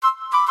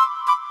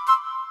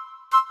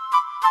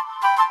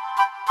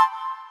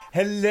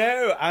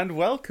Hello and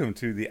welcome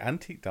to the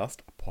Antique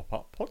Dust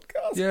Pop-Up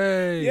Podcast.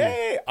 Yay!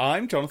 Yay!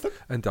 I'm Jonathan.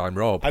 And I'm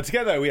Rob. And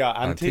together we are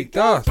Antique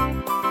Dust.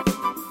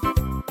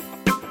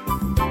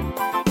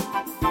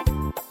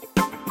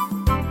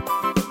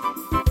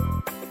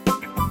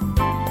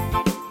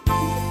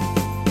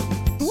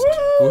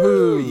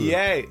 Woo!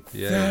 Yay!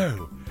 Yay.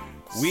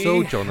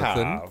 So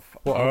Jonathan,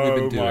 what have we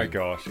been doing? Oh my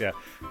gosh, yeah.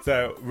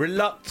 So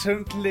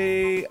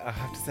reluctantly, I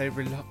have to say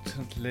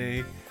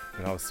reluctantly,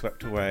 but I was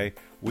swept away,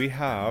 we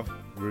have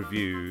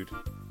reviewed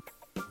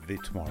The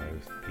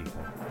Tomorrow's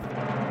People.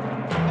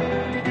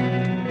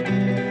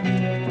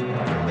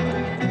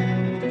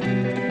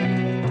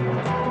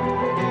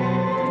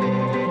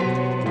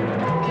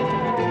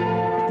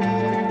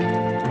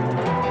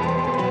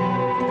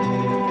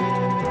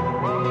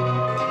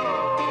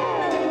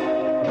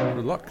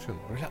 Reluctant.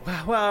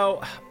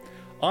 Well,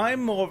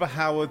 I'm more of a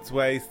Howard's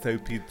Way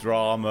soapy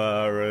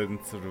drama and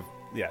sort of,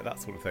 that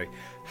sort of thing.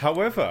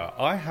 However,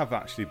 I have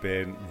actually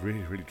been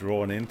really, really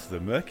drawn into the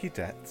murky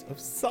depths of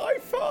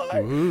sci-fi.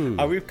 Ooh.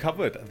 And we've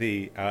covered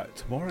the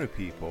Tomorrow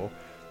People,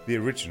 the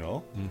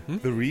original,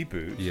 the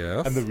reboot,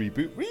 Yes. and the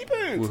reboot.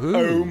 Woohoo.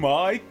 Oh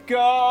my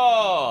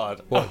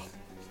God! What?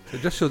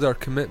 It just shows our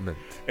commitment.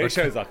 It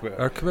shows our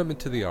commitment. Our commitment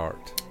to the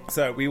art.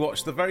 So we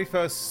watched the very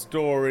first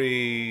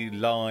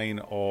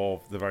storyline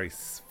of the very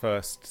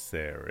first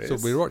series. So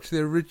we watched the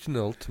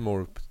original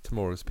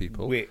Tomorrow's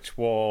People. Which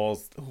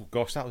was,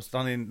 that was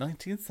done in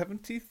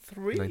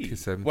 1973.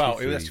 1973. Well,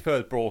 it was actually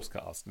first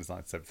broadcast in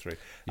 1973.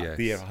 Yes.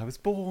 The year I was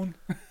born.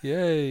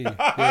 Yay! Yay!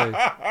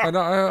 And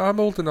I'm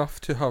old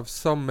enough to have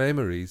some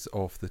memories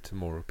of the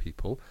Tomorrow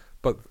People,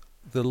 but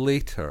the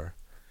later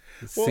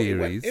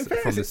series in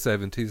fairness, from the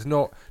 70s,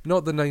 not the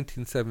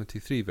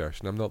 1973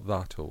 version. I'm not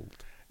that old.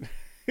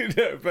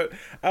 No, but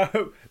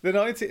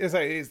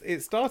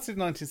it started in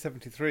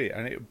 1973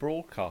 and it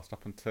broadcast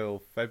up until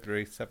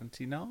February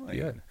 79.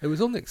 Yeah, it was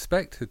only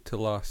expected to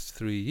last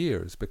 3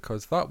 years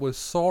because that was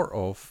sort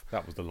of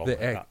That was the long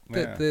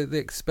the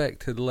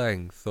expected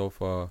length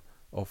of a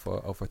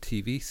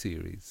TV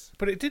series.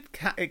 But it did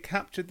it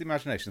captured the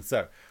imagination.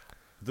 So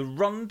the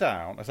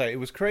rundown, it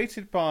was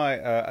created by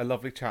a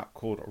lovely chap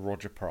called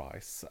Roger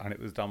Price, and it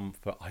was done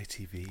for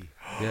ITV.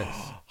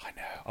 Yes. I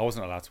know. I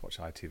wasn't allowed to watch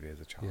ITV as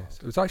a child. Yes,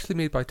 it was actually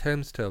made by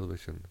Thames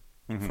Television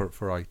for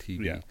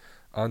ITV,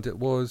 and it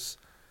was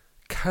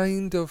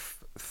kind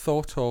of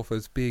thought of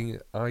as being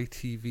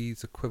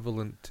ITV's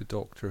equivalent to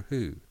Doctor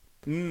Who.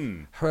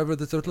 However,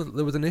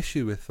 there was an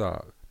issue with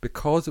that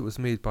because it was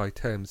made by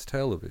Thames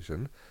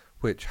Television,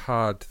 which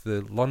had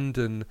the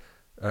London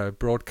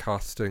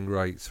broadcasting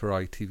rights for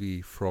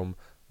ITV from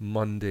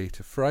Monday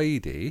to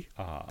Friday.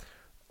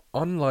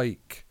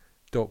 Unlike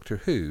Doctor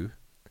Who,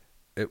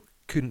 it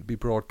couldn't be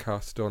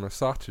broadcast on a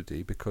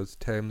Saturday because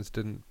Thames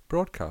didn't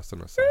broadcast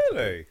on a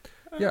Saturday.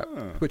 Really? Yeah,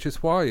 which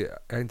is why it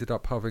ended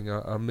up having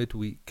a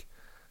midweek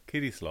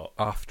Kiddie slot.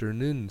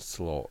 afternoon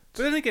slot.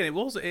 But then again,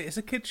 it's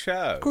a kid's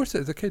show. Of course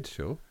it is a kids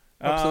show.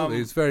 Absolutely,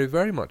 it's very,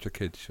 very much a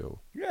kids show.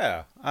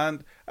 Yeah,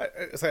 and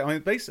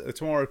basically, the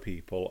Tomorrow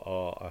People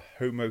are a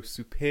Homo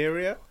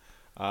superior.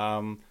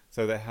 So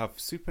they have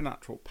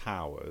supernatural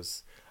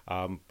powers,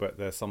 but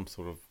there's some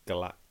sort of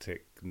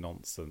galactic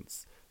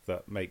nonsense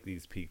that make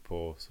these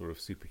people sort of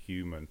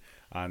superhuman,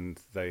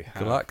 and they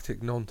have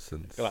Galactic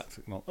nonsense. I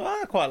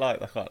quite like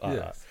that.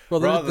 Yes. Well,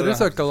 there is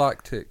a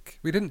galactic.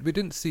 We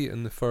didn't see it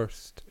in the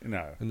first.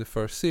 No. In the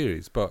first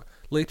series, but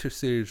later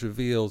series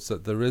reveals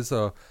that there is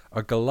a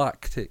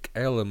galactic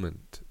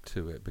element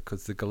to it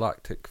because the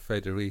Galactic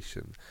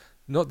Federation,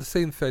 not the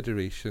same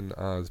federation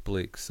as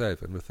Blake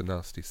Seven with the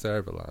nasty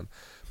Servalan,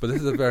 but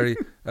this is a very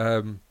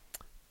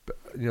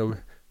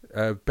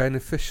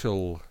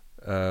beneficial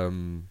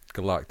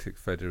Galactic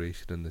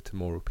Federation in the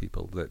Tomorrow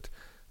People that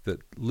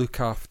look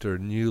after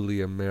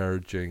newly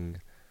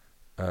emerging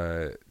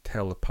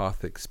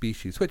telepathic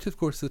species, which of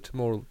course the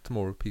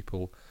Tomorrow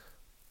People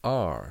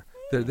are.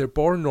 They're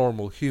born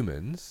normal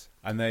humans,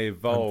 and they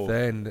evolve.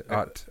 And then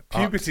at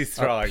puberty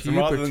strikes, and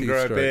rather than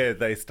grow a beard,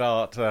 they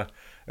start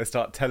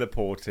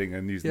teleporting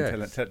and using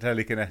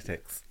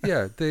telekinetics.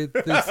 Yeah, they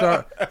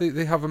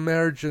have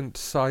emergent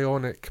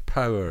psionic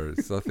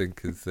powers, I think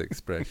is the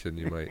expression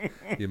you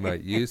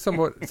might use.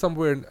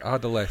 Somewhere in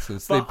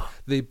adolescence,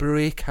 they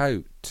break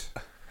out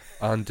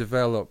and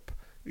develop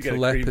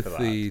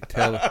telepathy,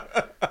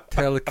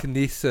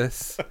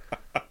 telekinesis,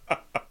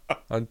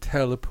 and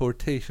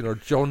teleportation, or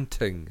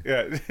jaunting,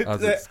 as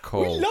it's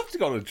called. We love to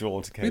go on a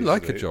jaunt occasionally. We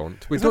like a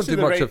jaunt. We don't do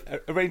much of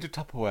a range of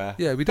Tupperware.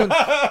 Yeah, we don't.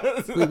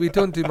 we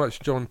don't do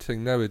much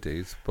jaunting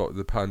nowadays, but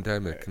the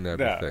pandemic and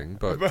everything.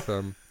 No. But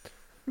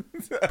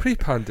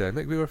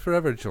pre-pandemic, we were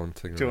forever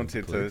jaunting.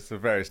 Jaunting to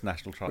various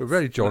national trucks. We're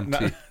very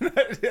jaunty.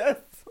 Yes.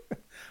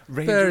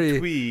 Ranger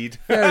tweed.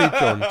 Very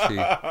jaunty.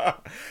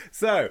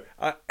 So,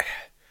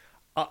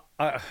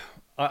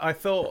 I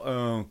thought,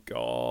 oh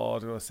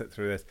God, I've got to sit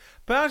through this.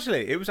 But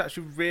actually, it was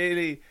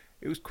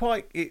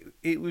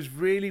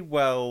really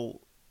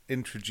well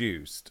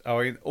introduced.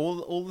 I mean,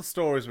 all the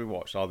stories we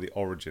watched are the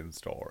origin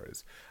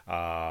stories.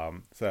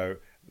 So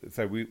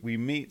we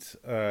meet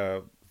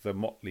the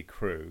motley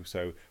crew.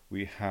 So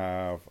we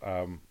have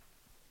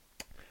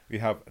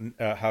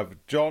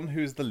John,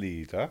 who's the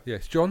leader.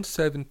 Yes, John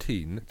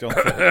 17. John,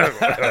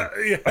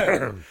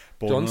 yeah.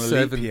 John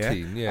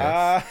 17,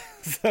 yes.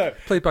 So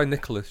played by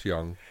Nicholas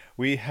Young.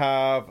 we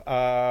have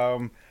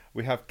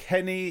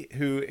Kenny,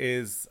 who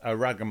is a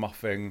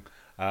ragamuffin,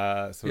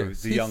 sort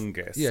of the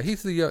youngest. Yeah,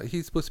 he's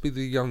supposed to be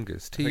the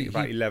youngest. I think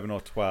about 11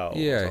 or 12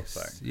 or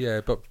something.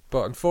 Yeah, but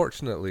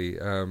unfortunately,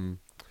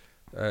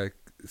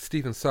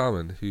 Stephen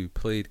Salmon, who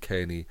played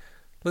Kenny,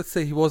 let's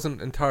say he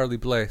wasn't entirely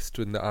blessed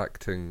in the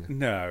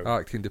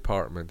acting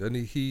department, and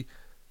he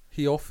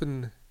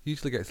often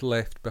usually gets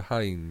left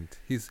behind.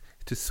 He's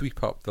to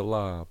sweep up the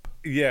lab.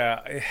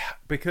 Yeah,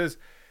 because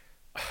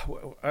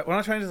when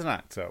I trained as an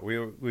actor,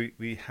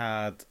 we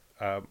had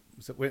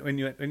so when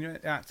you're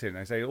acting,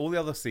 I say all the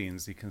other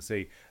scenes you can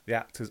see the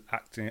actors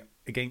acting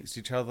against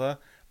each other,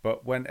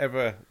 but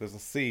whenever there's a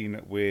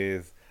scene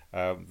with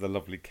the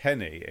lovely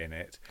Kenny in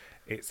it,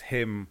 it's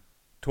him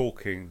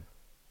talking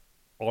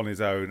on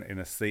his own in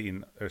a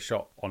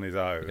shot on his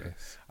own,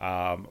 Yes.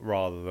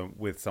 Rather than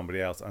with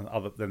somebody else, and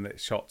other than that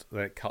shot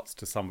that it cuts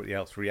to somebody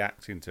else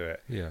reacting to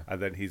it, Yeah.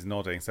 and then he's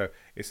nodding. So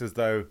it's as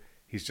though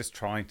he's just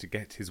trying to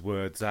get his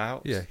words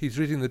out. Yeah, he's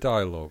reading the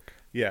dialogue.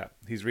 Yeah,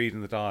 he's reading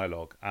the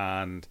dialogue,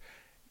 and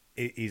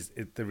it's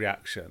the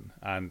reaction,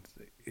 and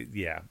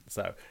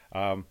So,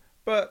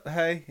 but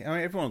hey, I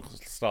mean, everyone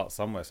starts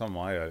somewhere. Some of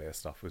my earlier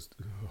stuff was,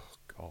 oh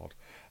God.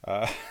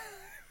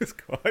 It's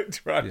quite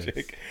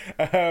tragic.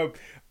 Yes.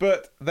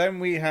 But then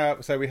we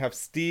have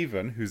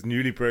Stephen, who's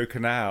newly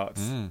broken out.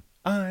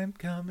 I'm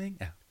coming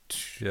out.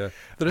 Yeah,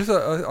 there is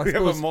I we suppose,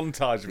 have a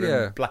montage of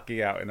him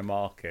blacking out in a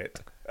market.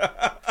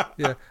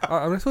 Yeah,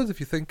 I suppose if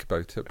you think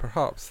about it,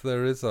 perhaps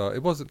there is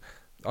it wasn't.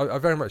 I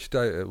very much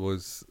doubt it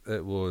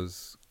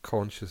was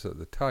conscious at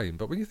the time.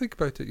 But when you think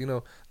about it,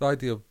 the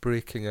idea of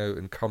breaking out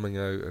and coming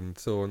out and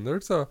so on.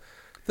 There's a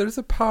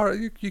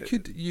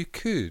you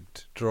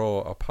could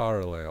draw a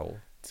parallel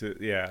to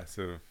the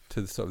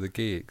sort of the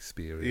gay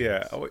experience.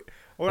 Yeah.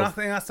 Well, I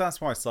think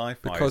that's why sci-fi.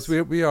 Because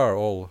we are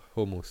all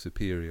homo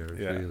superiors,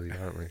 really,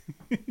 aren't we?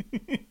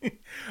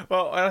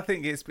 Well, I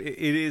think it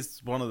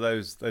is one of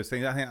those things.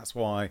 I think that's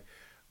why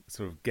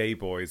sort of gay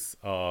boys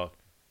are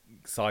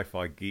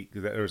sci-fi geeks.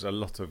 There's a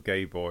lot of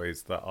gay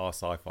boys that are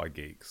sci-fi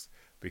geeks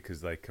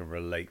because they can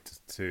relate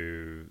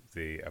to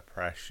the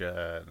oppression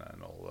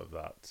and all of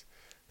that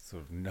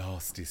sort of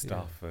nasty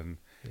stuff and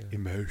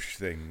emotion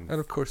things. And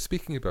of course,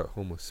 speaking about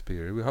homo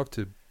superior, we have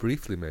to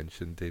briefly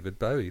mention David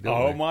Bowie, don't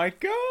we? Oh my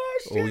gosh!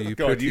 Oh,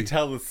 you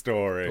tell the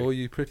story. Oh,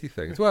 you pretty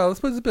things. Well, I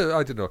suppose a bit.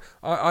 I don't know.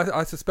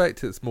 I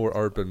suspect it's more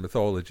urban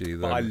mythology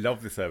than I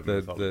love this urban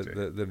mythology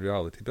than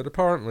reality. But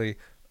apparently,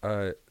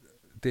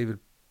 David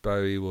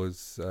Bowie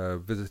was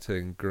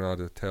visiting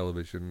Granada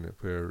Television,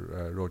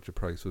 where Roger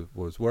Price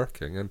was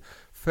working, and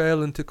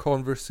fell into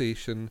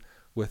conversation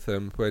with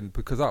him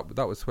because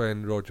that was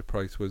when Roger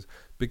Price was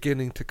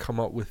beginning to come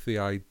up with the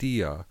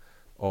idea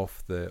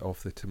of the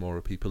Tomorrow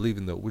People,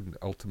 even though it wouldn't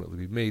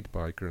ultimately be made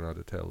by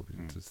Granada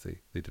Television, since they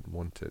didn't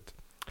want it.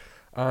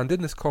 And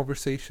in this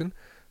conversation,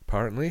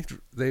 apparently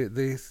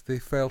they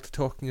fell to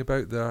talking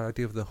about the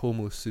idea of the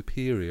Homo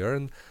Superior,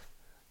 and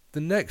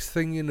the next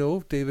thing you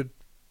know, David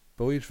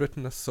Bowie's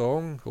written a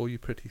song, "Oh You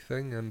Pretty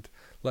Thing," and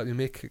let me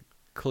make it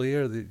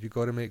clear that you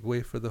got to make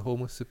way for the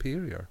Homo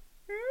Superior.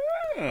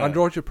 And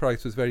Roger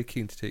Price was very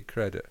keen to take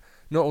credit,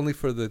 not only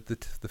for the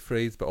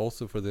phrase, but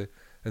also for the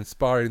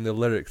inspiring the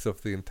lyrics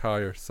of the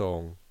entire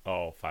song.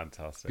 Oh,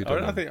 fantastic!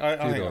 I think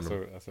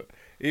that's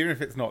even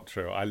if it's not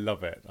true, I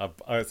love it.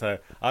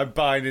 I'm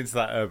buying into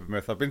that urban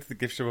myth. I've been to the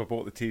gift shop, I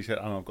bought the T-shirt,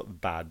 and I've got the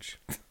badge.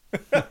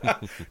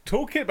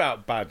 Talking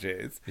about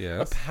badges,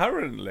 yes.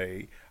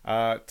 Apparently,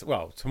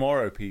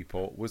 Tomorrow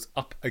People was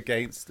up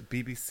against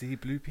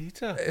BBC Blue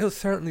Peter. It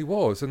certainly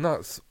was, and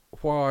that's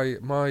why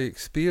my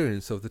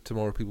experience of the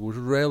Tomorrow People was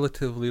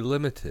relatively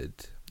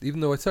limited. Even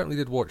though I certainly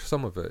did watch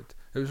some of it,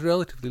 it was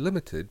relatively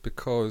limited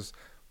because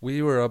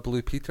we were a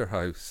Blue Peter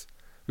house.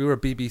 We were a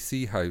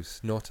BBC house,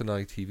 not an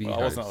ITV house.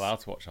 I wasn't allowed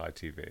to watch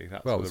ITV.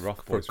 That's for the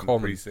rough boys from the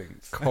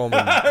precincts.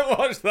 I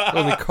watched that.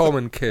 Only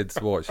common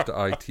kids watched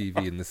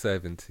ITV in the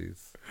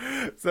 70s.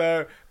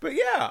 So, but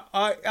yeah,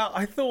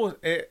 I thought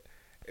it.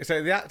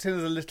 So the acting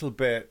is a little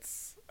bit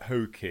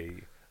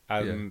hokey,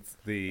 and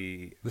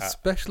the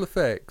special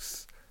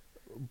effects.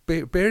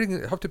 Have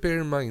to bear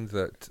in mind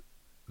that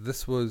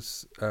this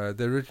was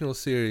the original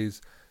series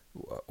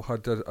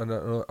had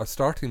a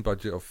starting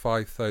budget of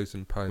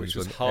 £5,000, which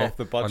was half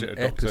the budget of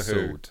Doctor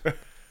Who.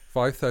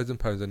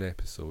 £5,000 an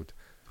episode,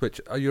 which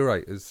you're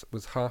right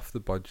was half the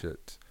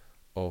budget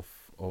of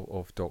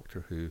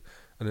Doctor Who.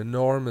 An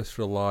enormous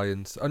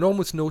reliance and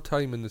almost no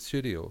time in the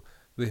studio.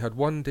 They had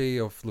one day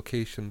of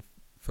location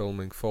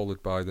filming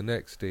followed by the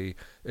next day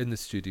in the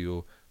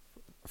studio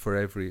for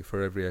every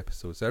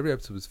episode. So every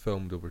episode was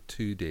filmed over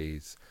 2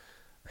 days.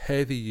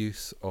 Heavy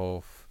use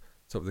of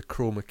sort of the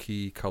chroma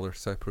key, colour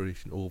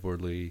separation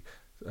overlay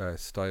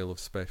style of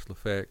special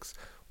effects,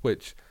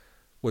 which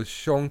was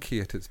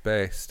shonky at its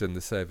best in the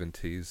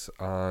 70s,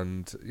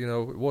 and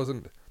it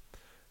wasn't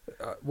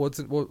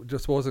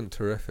just wasn't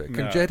terrific.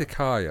 No. And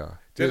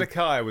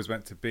Jedediah was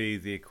meant to be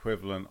the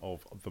equivalent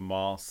of the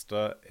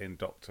Master in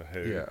Doctor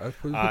Who. Yeah, it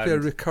would be a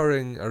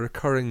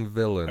recurring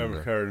villain. A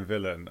recurring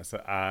villain.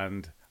 So,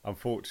 and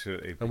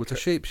unfortunately, and with a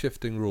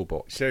shape-shifting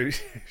robot.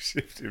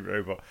 Shape-shifting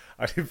robot.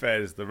 And in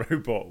fairness, the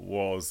robot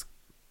was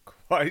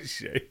quite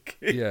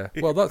shaky. Yeah,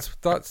 well, that's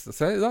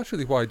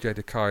really why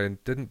Jedediah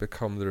didn't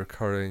become the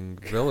recurring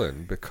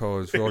villain,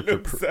 because Roger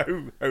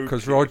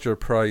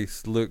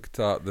Price looked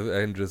at the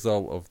end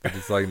result of the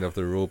design of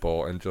the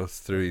robot and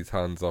just threw his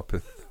hands up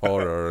in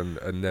horror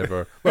and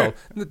never. Well,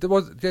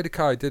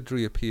 Jedediah did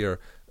reappear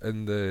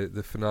in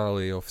the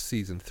finale of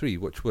season 3,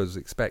 which was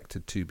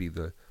expected to be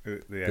the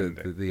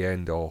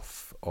end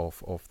of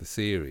the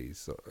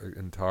series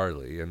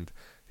entirely,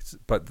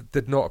 but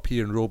did not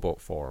appear in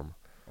robot form.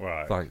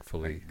 Right.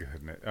 Thankfully.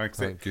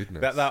 Thank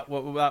goodness. That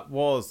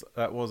was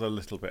a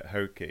little bit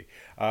hokey.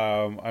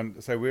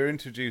 And so we're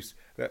introduced.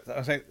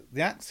 I think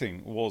the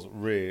acting was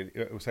really.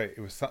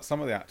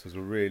 Some of the actors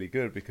were really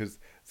good, because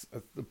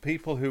the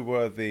people who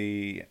were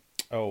the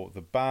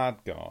bad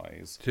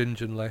guys,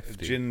 Ginge and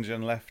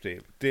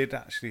Lefty, did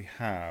actually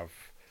have.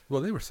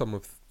 Well,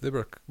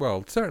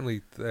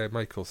 certainly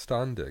Michael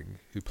Standing,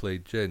 who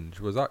played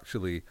Ginge, was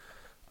actually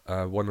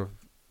one of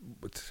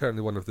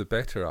the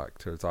better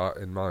actors,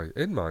 in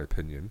my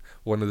opinion,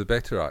 one of the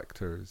better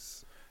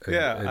actors.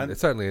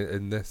 Certainly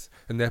in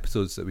the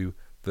episodes that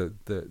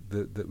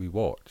we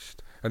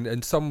watched, and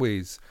in some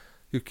ways,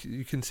 you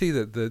can see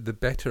that the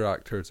better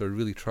actors are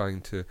really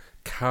trying to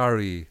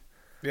carry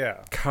the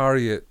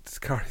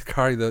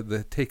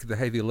take the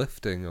heavy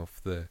lifting of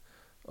the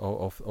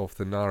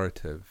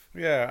narrative.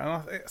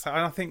 Yeah, and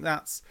I think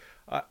that's.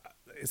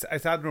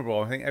 It's admirable.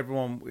 I think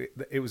everyone.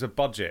 It was a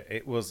budget.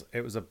 It was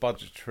a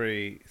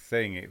budgetary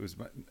thing. It was.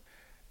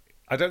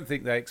 I don't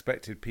think they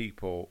expected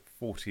people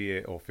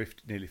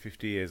nearly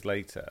 50 years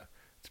later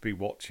to be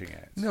watching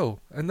it. No,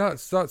 and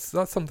that's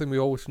something we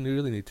always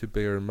really need to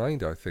bear in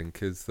mind. I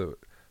think is that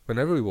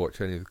whenever we watch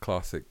any of the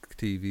classic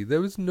TV,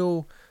 there was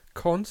no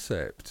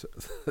concept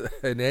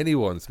in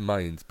anyone's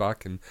minds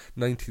back in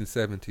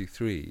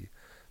 1973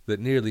 that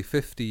nearly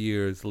 50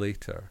 years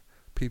later,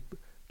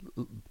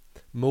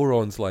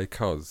 morons like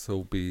us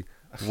will be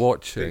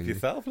watching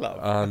yourself, love.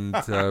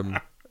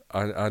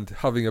 and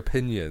having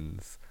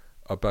opinions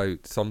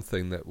about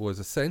something that was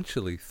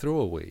essentially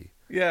throwaway.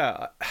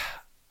 Yeah,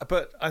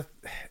 but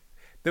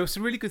there were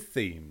some really good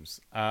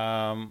themes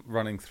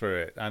running through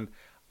it, and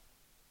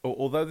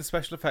although the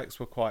special effects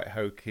were quite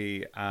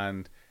hokey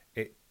and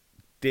it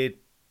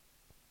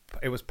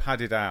was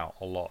padded out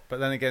a lot, but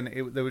then again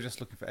they were just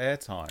looking for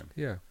airtime.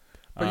 Yeah,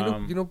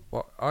 but you know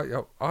what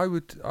I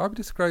would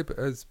describe it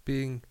as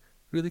being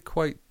really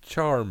quite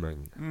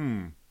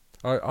charming.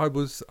 I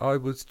was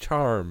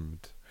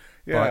charmed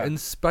by, in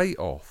spite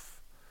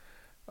of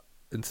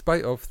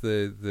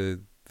the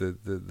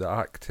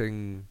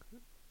acting,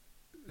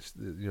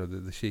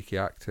 the shaky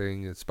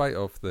acting, in spite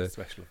of the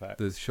special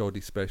effects, the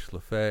shoddy special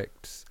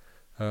effects,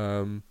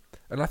 and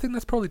I think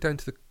that's probably down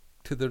to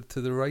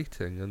the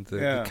writing and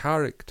the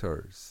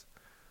characters.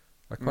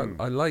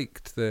 I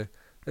liked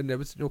and there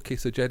was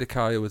so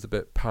Jedediah was a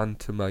bit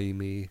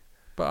pantomimey.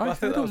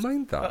 But I don't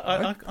mind that.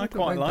 I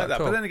quite like that.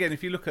 But then again,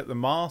 if you look at the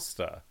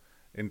Master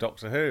in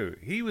Doctor Who,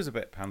 he was a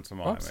bit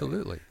pantomimey.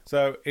 Absolutely.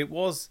 So it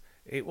was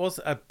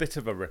a bit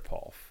of a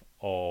rip-off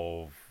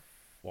of,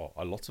 well,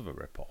 a lot of a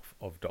rip-off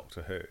of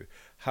Doctor Who.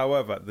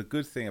 However, the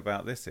good thing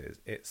about this is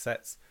it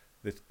sets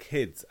the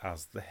kids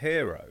as the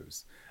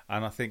heroes.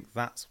 And I think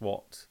that's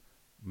what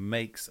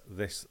makes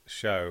this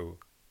show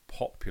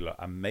popular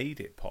and made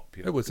it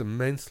popular. It was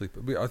immensely...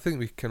 I think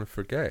we kind of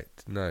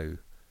forget now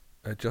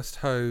just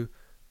how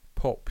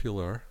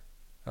popular,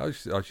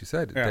 as you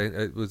said,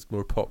 it was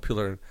more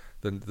popular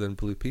than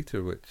Blue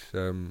Peter, which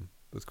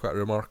was quite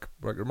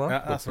remarkable.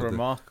 That's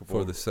remarkable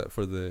for the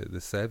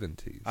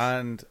 70s,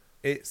 and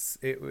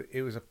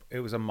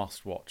it was a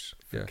must watch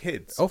for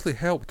kids. Awfully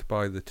helped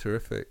by the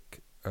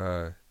terrific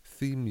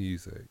theme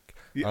music.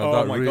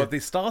 Oh my god,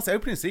 the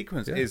opening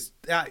sequence is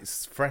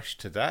fresh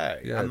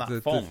today, and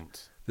that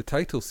font. The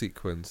title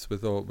sequence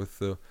with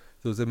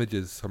those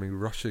images coming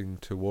rushing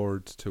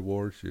towards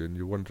you, and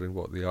you're wondering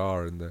what they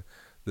are, and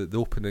the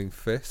opening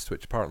fist,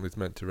 which apparently is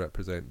meant to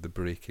represent the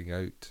breaking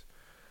out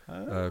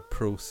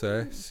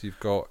process. You've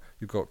got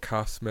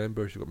cast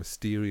members, you've got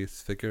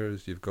mysterious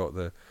figures, you've got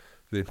the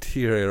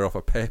interior of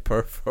a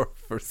pepper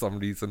for some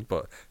reason,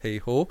 but hey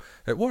ho,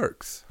 it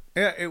works.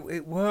 Yeah,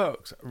 it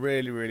works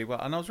really, really well,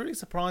 and I was really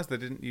surprised they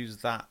didn't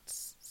use an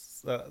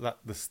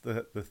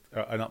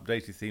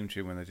updated theme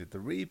tune when they did the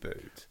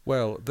reboot.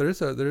 Well, there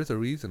is a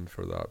reason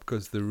for that,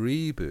 because the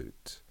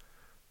reboot,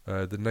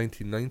 the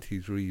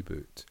 1990s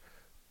reboot,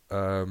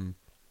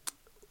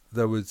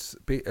 there was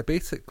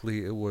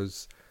basically it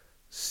was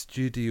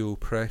studio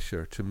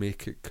pressure to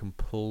make it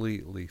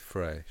completely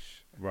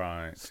fresh.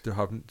 Right.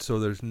 So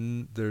there's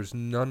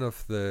none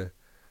of the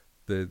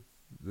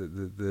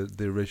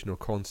original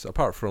concept,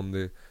 apart from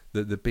the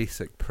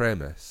basic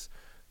premise.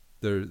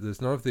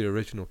 there's none of the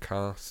original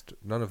cast,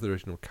 none of the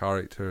original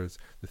characters.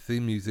 The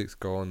theme music's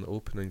gone, the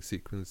opening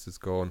sequence is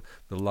gone,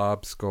 the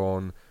lab's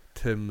gone,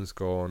 Tim's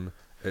gone.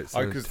 It's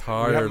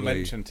entirely... We haven't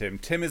mentioned Tim.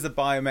 Tim is a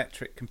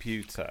biometric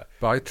computer.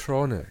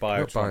 Biotronic.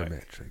 Not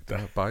biometric.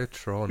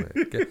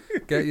 Biotronic.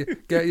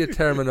 get your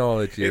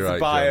terminology it's right.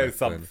 It's a bio Jonathan.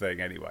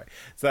 something anyway.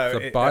 So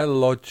it's a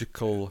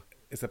biological.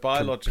 It's a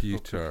biological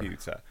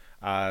computer.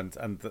 And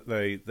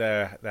they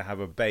have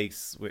a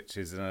base which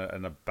is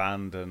an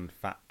abandoned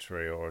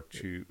factory or a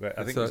tube.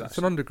 I think it's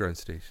an underground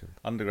station.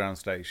 Underground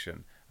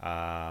station,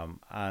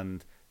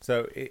 and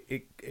so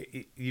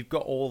you've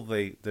got all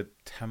the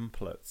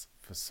templates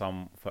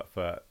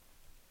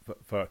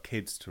for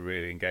kids to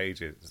really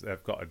engage in.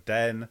 They've got a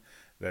den,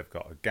 they've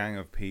got a gang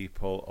of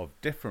people of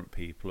different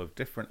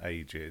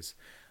ages,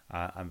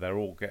 and they're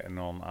all getting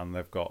on, and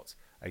they've got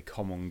a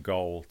common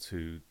goal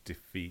to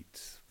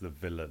defeat the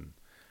villain.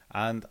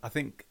 And I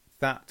think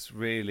that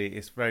really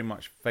is very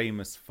much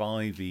famous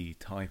 5e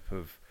type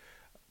of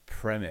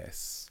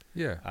premise.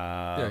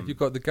 Yeah, you've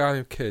got the gang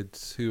of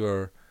kids who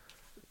are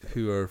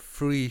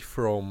free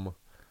from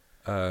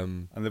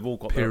and they've all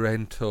got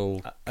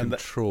parental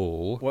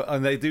control.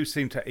 And they do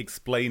seem to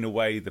explain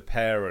away the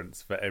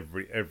parents for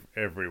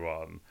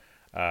everyone.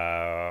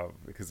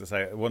 Because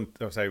when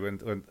I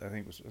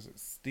think was it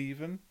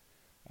Stephen?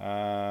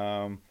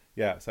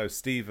 So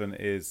Stephen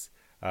is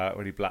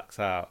when he blacks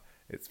out.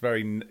 It's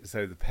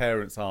so the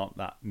parents aren't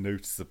that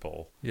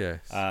noticeable. Yes,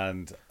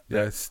 and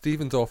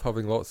Stephen's off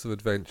having lots of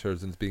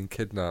adventures and is being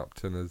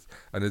kidnapped and is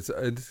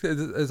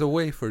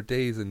away for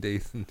days and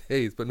days and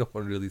days, but no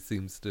one really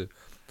seems to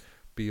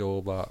be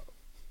all that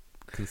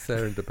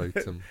concerned about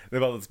him.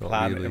 The mother's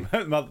planning.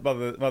 Really.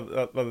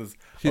 Mother's.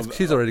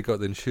 She's already got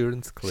the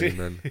insurance claim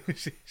in.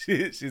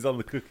 She's on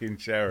the cooking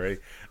sherry,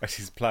 and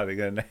she's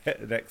planning an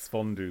next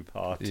fondue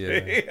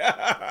party.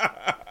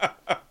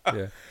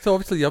 Yeah. So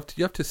obviously you have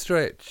to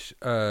stretch.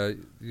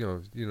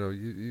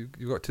 You've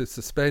got to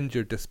suspend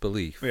your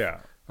disbelief. Yeah.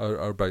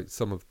 About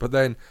some of, but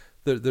then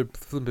they're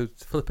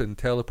flipping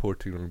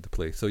teleporting around the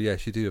place. So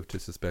yes, you do have to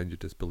suspend your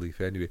disbelief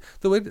anyway.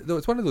 Though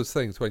it's one of those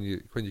things when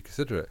you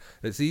consider it,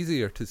 it's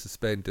easier to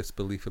suspend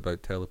disbelief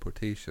about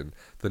teleportation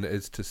than it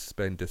is to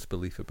suspend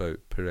disbelief about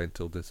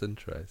parental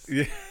disinterest.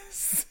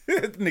 Yes,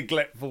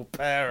 neglectful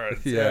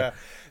parents. Yeah.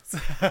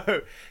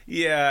 So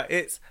yeah,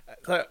 it's.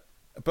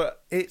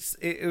 But it's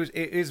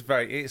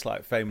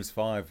like Famous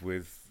Five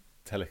with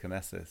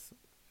telekinesis.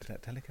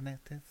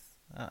 Telekinesis.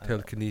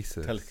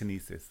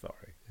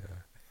 Sorry. Yeah.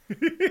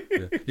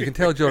 You can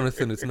tell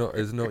Jonathan is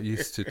not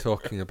used to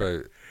talking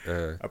about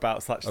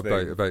such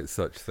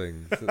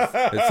things.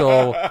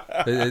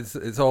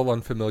 It's all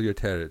unfamiliar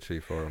territory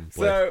for him.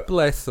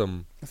 Bless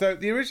him. So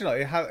the original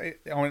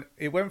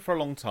it went for a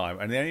long time,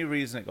 and the only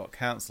reason it got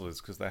cancelled is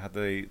because they had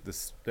there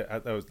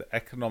was the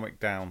economic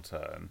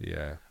downturn.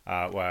 Yeah.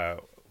 Where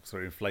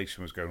sort of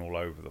inflation was going all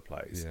over the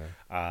place. Yeah.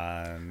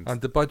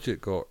 And the budget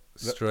got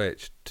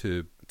stretched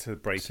to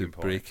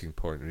breaking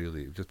point.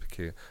 Really, it just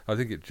became. I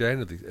think it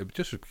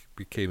just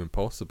became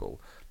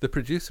impossible. The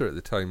producer at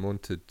the time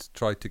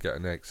tried to get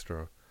an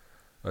extra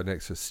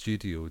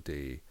studio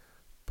day,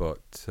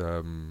 but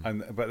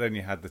then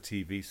you had the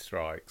TV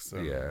strikes.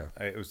 And yeah,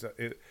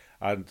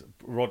 and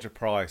Roger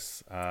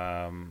Price.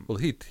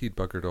 He'd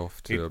buggered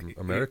off to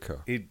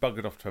America. He'd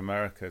buggered off to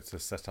America to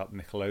set up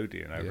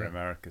Nickelodeon over in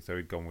America, so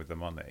he'd gone with the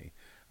money,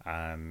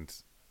 and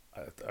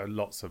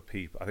lots of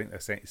people. I think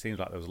it seems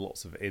like there was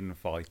lots of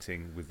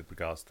infighting with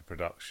regards to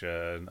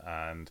production,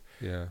 and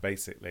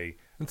basically.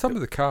 And some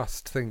of the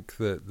cast think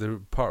that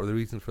the part of the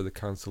reason for the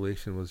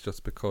cancellation was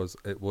just because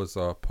it was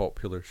a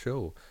popular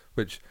show,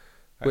 which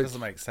doesn't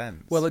make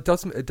sense. Well, it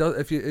doesn't. It does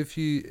if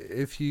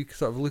you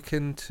sort of look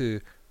into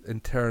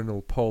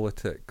internal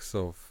politics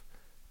of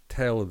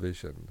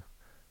television,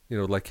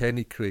 like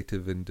any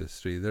creative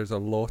industry, there's a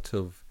lot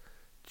of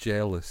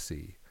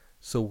jealousy.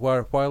 So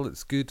while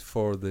it's good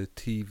for the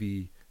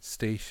TV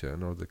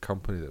station or the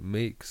company that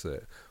makes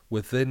it,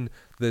 within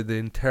the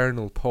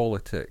internal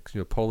politics,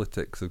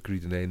 politics of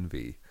greed and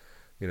envy,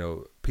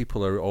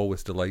 people are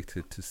always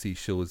delighted to see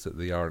shows that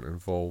they aren't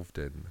involved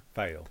in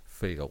fail.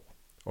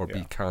 Or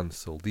be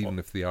cancelled, even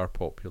if they are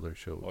popular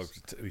shows. Or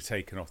be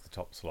taken off the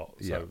top slot.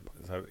 So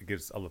it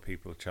gives other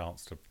people a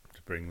chance to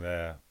bring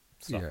their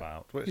stuff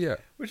out.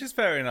 Which is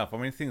fair enough. I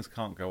mean, things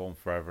can't go on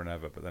forever and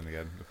ever, but then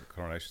again, look at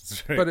Coronation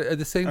Street. But at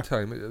the same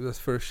time, it was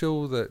for a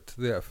show that,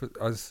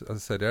 as I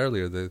said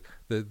earlier, the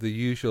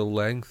usual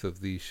length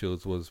of these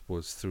shows was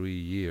 3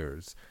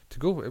 years.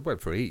 It went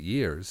for 8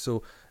 years,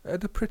 so it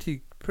had a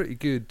pretty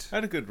good...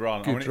 Had a good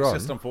run. It's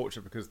just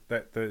unfortunate because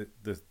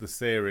the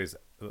series...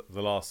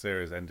 The last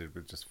series ended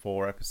with just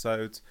 4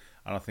 episodes,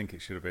 and I think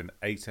it should have been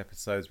 8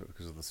 episodes, but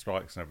because of the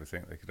strikes and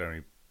everything, they could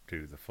only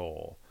do the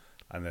 4,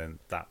 and then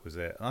that was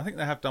it. And I think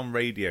they have done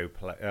radio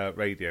plays.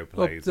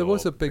 Well, there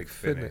was a big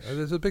finish.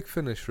 There's a Big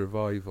Finish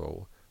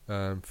revival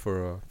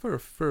for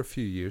a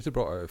few years. They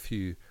brought out a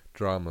few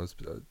dramas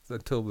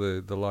until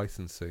the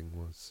licensing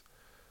was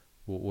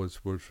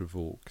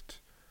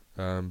revoked.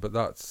 But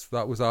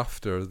that was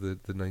after the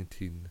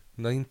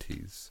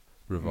 1990s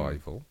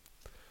revival.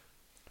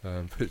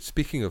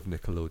 Speaking of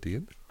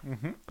Nickelodeon,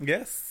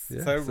 Yes.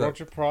 Yeah, so so-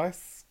 Roger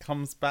Price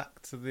comes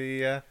back to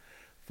the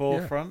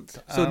forefront.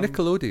 so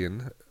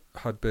Nickelodeon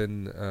had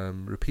been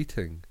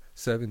repeating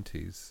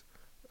 70s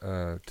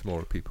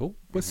Tomorrow People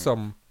with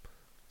some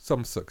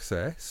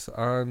success,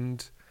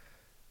 and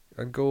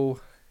go,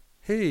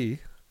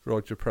 hey,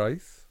 Roger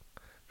Price,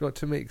 do you want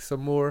to make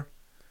some more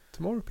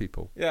Tomorrow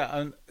People? Yeah,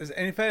 and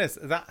in fairness,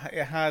 that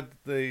it had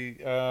the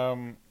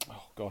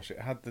it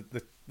had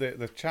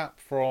the chap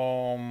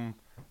from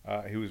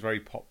who was very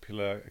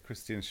popular,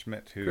 Christian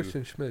Schmidt,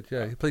 Christian Schmidt,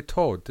 yeah, he played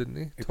Todd, didn't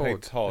he? He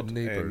played Todd in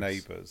in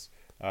Neighbours.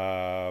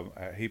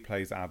 Neighbours. He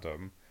plays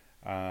Adam,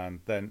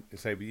 and then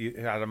you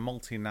had a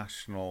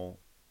multinational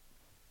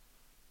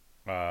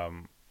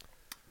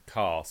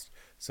cast,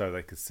 so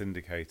they could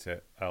syndicate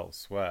it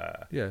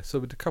elsewhere. Yeah, so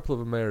with a couple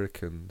of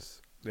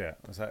Americans. Yeah,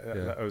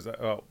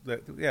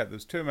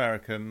 there's two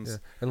Americans. Yeah,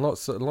 and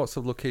lots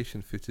of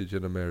location footage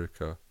in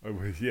America.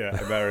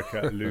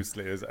 America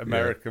loosely as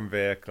American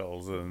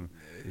vehicles and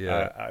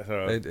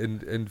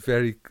in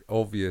very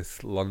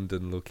obvious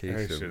London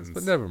locations.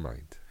 But never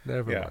mind.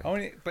 Mind. I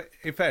mean, but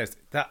in fairness,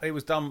 that it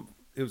was done.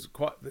 It was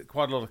quite a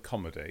lot of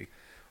comedy,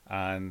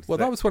 and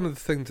that was one of the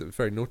things that was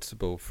very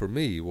noticeable for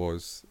me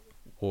was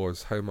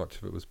how much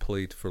of it was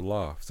played for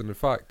laughs, and in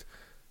fact,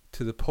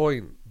 to the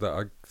point that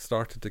I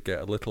started to get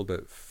a little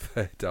bit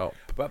fed up.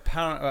 But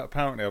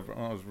apparently, when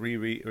I was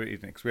rereading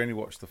it, because we only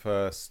watched the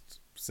first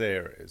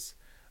series,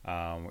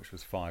 which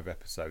was 5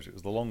 episodes. It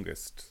was the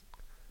longest.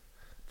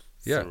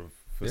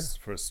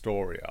 For a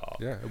story arc.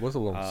 Yeah, it was a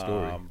long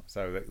story.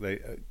 So they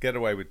get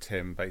away with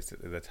Tim.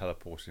 Basically, they're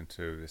teleporting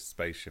to this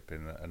spaceship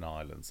in an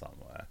island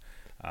somewhere.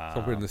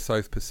 Somewhere in the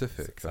South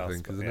Pacific, I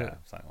think, isn't it? Yeah,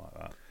 something like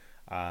that.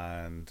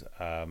 And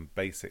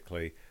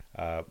basically,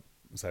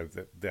 so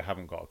they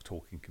haven't got a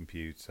talking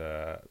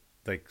computer.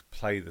 They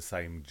play the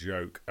same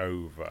joke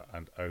over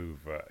and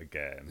over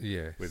again.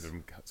 Yes. With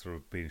them sort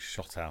of being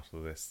shot out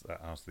of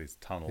these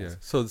tunnels. Yeah.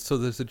 So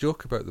there's a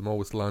joke about them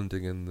always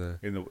landing in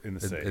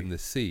the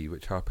sea,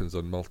 which happens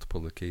on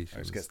multiple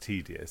occasions. It gets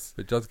tedious.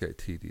 It does get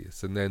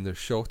tedious, and then they're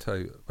shot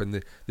out when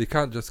they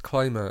can't just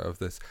climb out of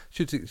this.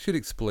 Should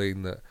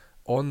explain that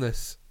on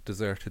this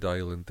deserted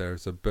island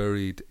there's a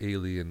buried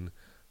alien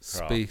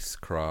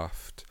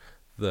spacecraft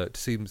that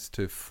seems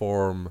to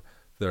form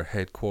their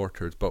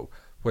headquarters, but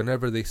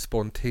whenever they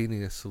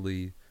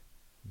spontaneously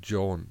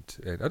jaunt,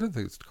 and I don't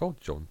think it's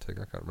called jaunting,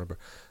 I can't remember,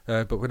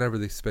 but whenever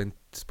they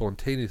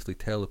spontaneously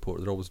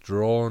teleport, they're always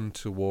drawn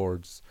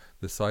towards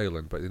this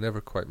island, but they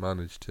never quite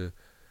manage to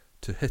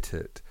hit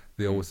it.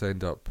 They always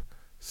end up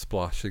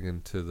splashing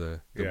into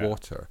the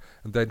water,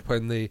 and then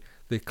when they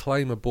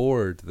climb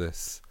aboard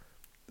this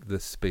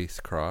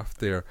spacecraft,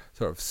 they're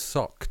sort of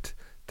sucked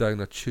down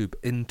a tube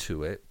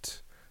into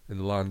it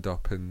and land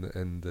up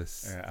in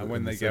this. Yeah, and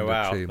when they go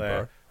out,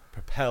 they're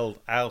propelled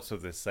out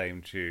of this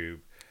same tube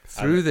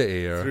through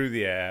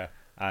the air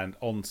and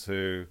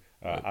onto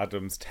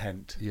Adam's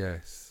tent.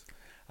 Yes.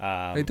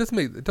 It does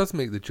make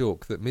the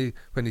joke that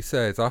when he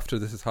says after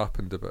this has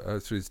happened,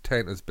 after his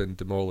tent has been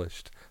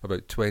demolished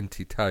about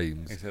 20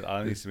 times, he said,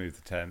 "I need to move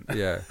the tent."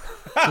 Yeah,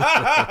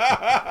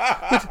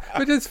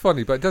 which is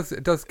funny, but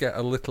it does get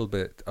a little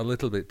bit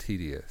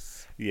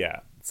tedious.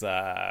 Yeah.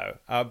 So,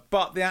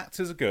 but the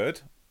actors are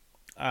good,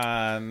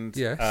 and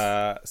yes.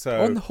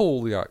 So on the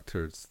whole, the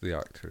actors.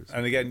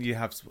 And again, you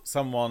have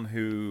someone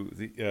who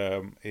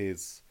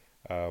is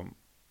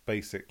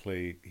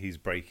basically he's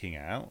breaking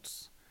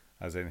out.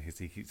 As in,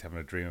 he keeps having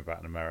a dream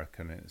about an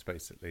American, and it's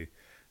basically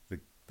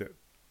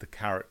the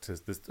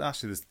characters.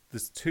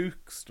 There's 2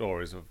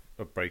 stories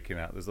of breaking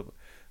out. There's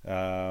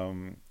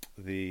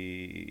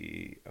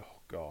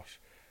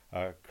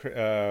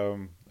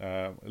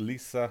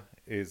Lisa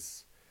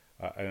is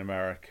an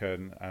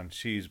American, and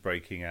she's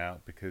breaking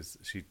out because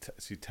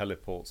she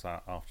teleports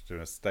out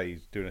after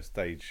doing a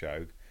stage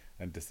show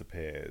and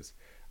disappears,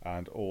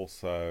 and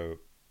also.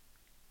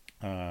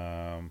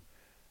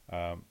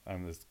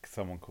 And there's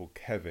someone called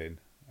Kevin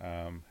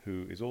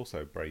who is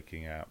also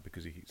breaking out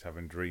because he keeps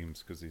having dreams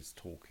because he's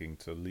talking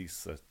to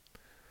Lisa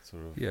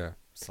sort of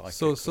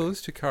psychically. So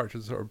those 2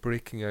 characters are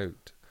breaking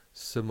out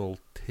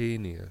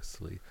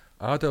simultaneously.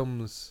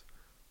 Adam's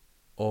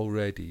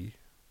already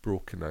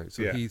broken out,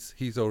 so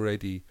he's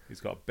already... He's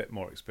got a bit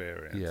more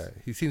experience. Yeah,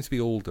 he seems to be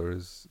older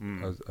as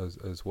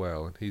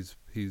well, and he's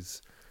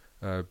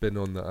been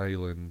on the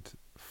island...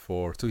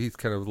 So he's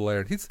kind of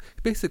learned. He's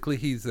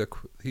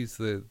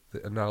the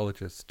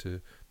analogous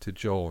to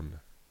John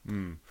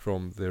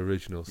from the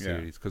original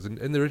series, because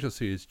in the original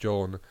series,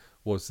 John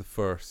was the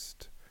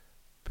first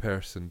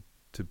person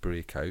to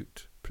break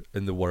out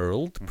in the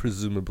world,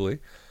 presumably.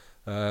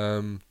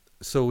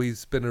 So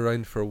he's been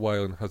around for a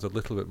while and has a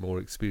little bit more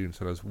experience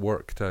and has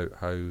worked out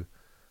how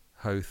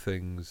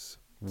things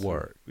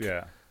work.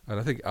 Yeah. And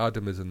I think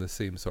Adam is in the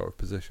same sort of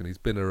position. He's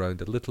been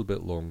around a little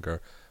bit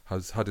longer,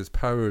 has had his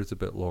powers a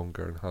bit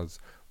longer, and has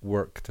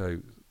worked out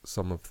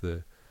some of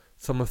the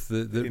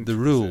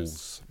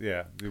rules.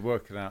 Yeah, you're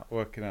working out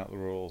the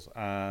rules,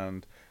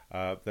 and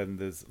then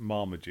there's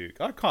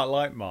Marmaduke. I quite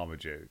like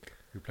Marmaduke.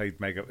 who played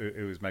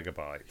who was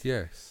Megabyte.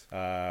 Yes.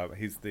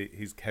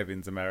 He's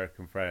Kevin's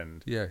American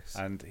friend. Yes.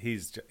 And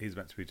he's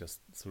meant to be just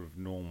sort of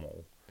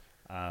normal,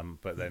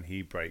 but then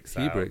he breaks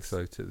out. He breaks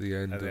out at the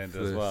end of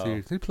the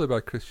series. He's played by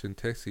Christian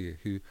Tessier,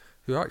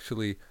 who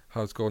actually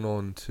has gone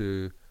on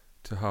to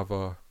have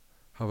a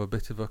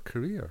bit of a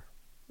career.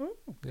 Oh.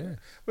 Yes.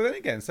 But then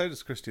again, so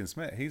does Christian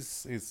Smith. He's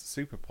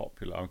super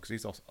popular because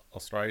he's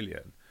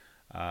Australian,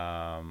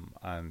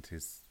 and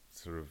he's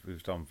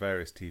done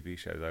various TV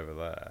shows over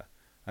there,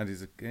 and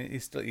he's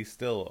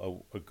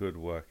still a good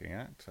working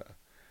actor.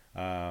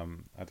 I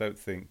don't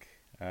think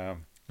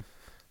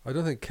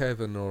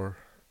Kevin or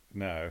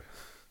no.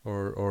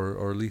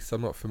 Or at least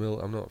I'm not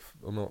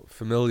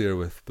familiar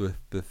with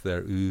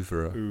their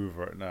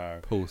oeuvre. No.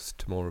 Post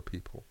Tomorrow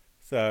People.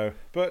 So,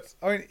 but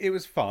I mean, it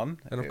was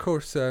fun, and of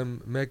course,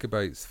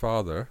 Megabyte's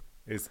father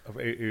is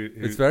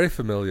very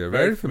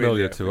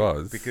familiar to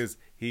us because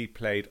he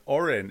played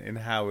Orin in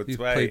Howard's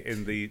Way.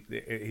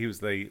 He was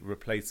the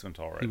replacement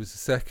Orin. He was the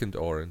second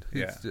Orin.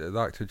 The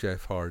actor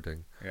Jeff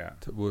Harding. Yeah,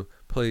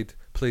 played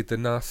the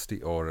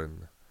nasty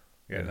Orin.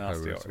 Yeah,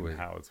 nasty Orin in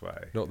Howard's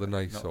Way. Not the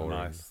nice not Orin. The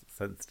nice,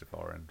 sensitive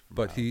Orin.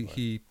 But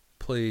he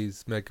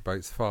plays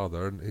Megabyte's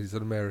father, and he's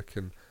an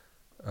American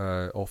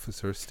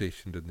officer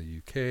stationed in the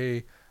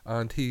UK.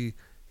 And he,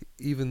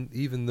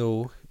 even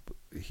though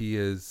he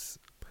is,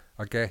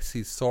 I guess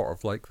he's sort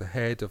of like the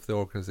head of the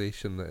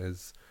organisation that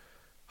is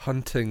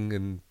hunting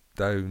and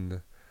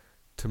down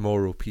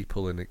Tomorrow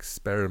People and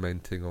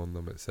experimenting on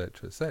them,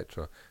 etc.,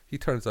 etc. He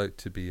turns out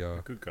to be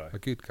a good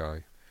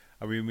guy.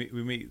 And we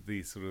meet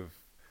the sort of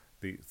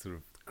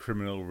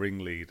criminal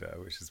ringleader,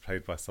 which is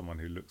played by someone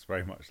who looks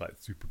very much like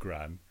Super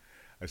Gran.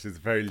 And she's a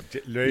very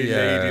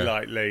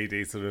ladylike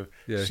lady, sort of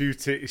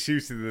shooting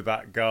in the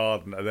back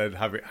garden, and then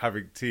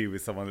having tea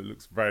with someone that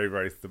looks very,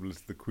 very similar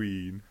to the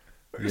Queen,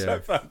 which I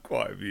found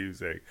quite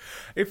amusing.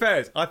 In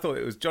fairness, I thought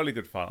it was jolly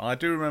good fun. I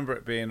do remember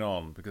it being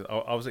on because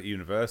I was at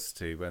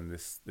university when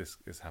this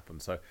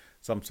happened. So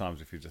sometimes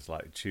if you just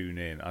like tune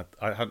in, I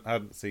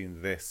hadn't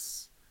seen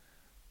this.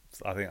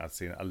 I think I'd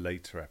seen a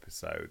later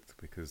episode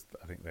because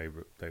I think they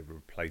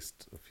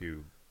replaced a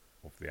few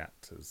of the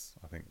actors.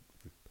 I think.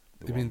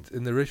 You mean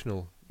in the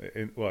original?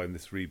 In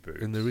this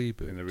reboot. In the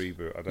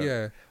reboot. I don't.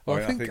 Yeah. Well,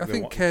 I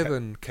think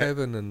Kevin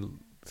and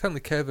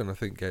certainly Kevin, I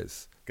think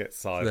gets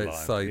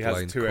sidelined. He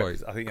has two.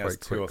 Quite, I think he quite has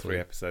two quickly. or three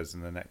episodes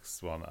in the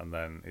next one, and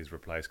then he's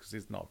replaced because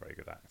he's not a very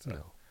good actor.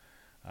 No.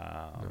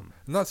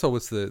 And that's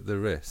always the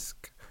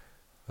risk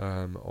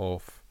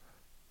of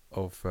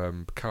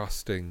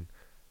casting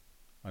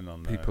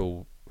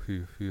people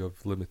who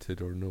have limited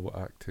or no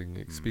acting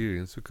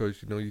experience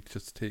because you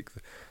just take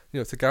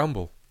it's a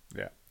gamble.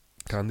 Yeah.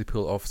 Can they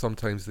pull it off?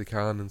 Sometimes they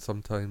can, and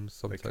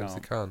sometimes they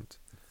can't.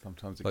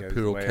 Sometimes it like goes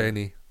poor old away.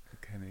 Kenny.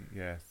 Kenny,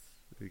 yes,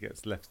 he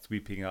gets left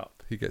sweeping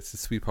up. He gets to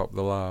sweep up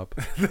the lab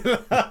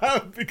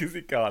because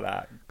he can't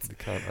act. He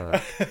can't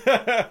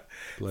act.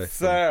 Bless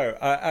him.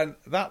 And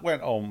that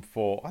went on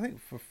for 5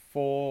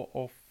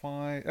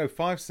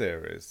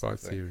 series. 5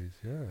 series,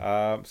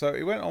 yeah. So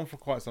it went on for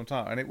quite some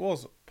time, and it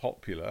was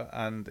popular,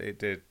 and it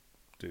did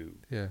do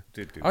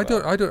I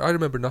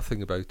remember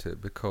nothing about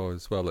it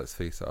because, well, let's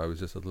face it, I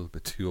was just a little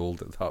bit too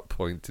old at that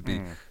point to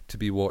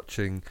be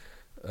watching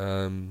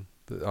the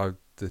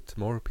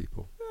Tomorrow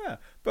People. Yeah,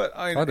 but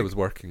I was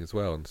working as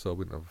well, and so I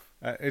wouldn't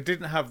have. It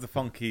didn't have the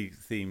funky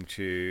theme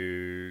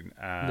tune.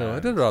 No, I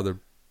did rather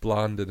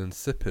bland and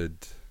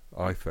insipid.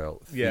 I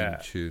felt theme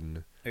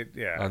tune.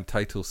 And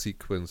title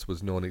sequence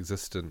was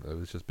non-existent. It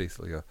was just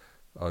basically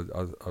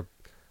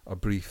a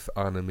brief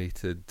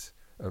animated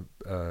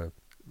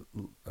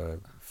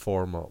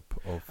form up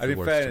of. And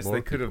in fairness,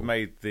 they could have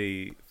made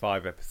the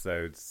 5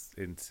 episodes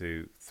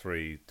into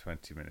 3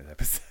 20-minute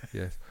episodes.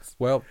 Yes.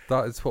 Well,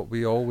 that is what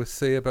we always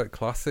say about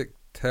classic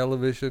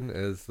television: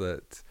 is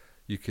that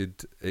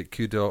it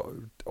could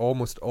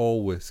almost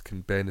always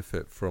can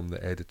benefit from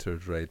the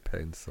editor's red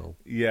pencil.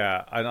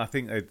 Yeah, and I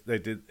think they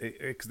did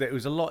because it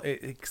was a lot.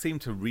 It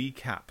seemed to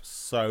recap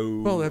so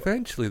well.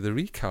 Eventually, the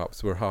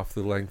recaps were half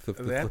the length of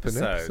the flipping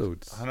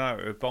episodes. I know,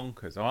 it was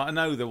bonkers. I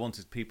know they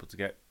wanted people to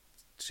get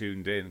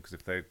tuned in because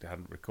if they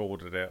hadn't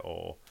recorded it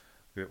or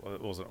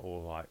it wasn't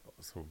all like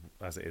sort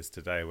of as it is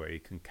today where you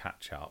can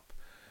catch up.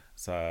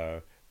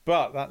 So,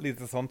 but that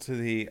leads us on to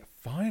the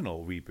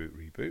final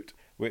reboot,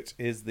 which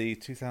is the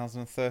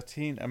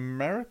 2013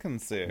 American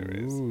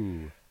series.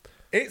 Ooh.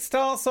 It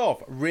starts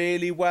off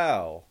really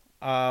well.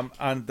 And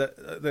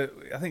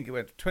I think it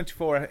went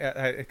 24.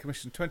 It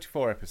commissioned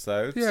 24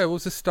 episodes. Yeah, it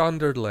was a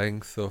standard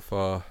length of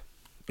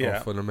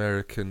an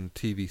American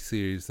TV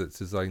series that's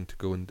designed to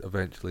go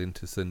eventually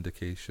into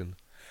syndication.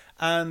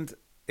 And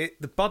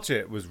the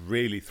budget was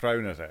really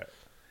thrown at it,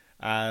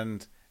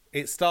 and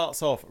it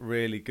starts off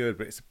really good,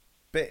 but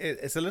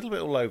it's a little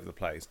bit all over the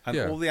place, and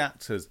all the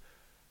actors.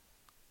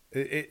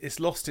 It's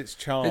lost its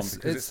charm.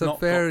 It's a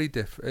very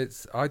different.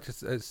 It's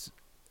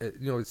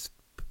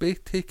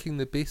taking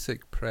the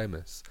basic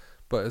premise,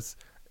 but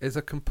it's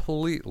a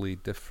completely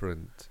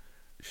different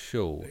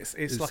show.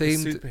 It's like a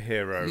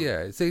superhero. Yeah,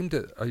 it's aimed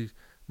at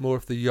more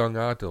of the young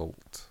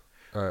adult.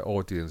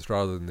 audience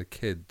rather than the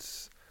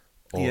kids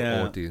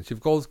Yeah. audience.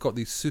 You've always got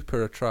these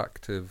super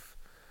attractive.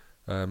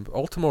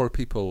 All Tomorrow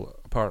people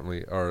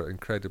apparently are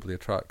incredibly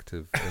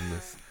attractive in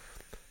this.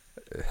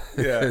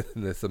 Yeah.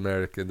 In this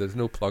American, there's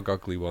no plug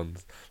ugly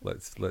ones.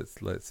 Let's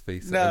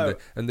face it. No.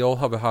 And they all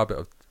have a habit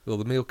of. Well,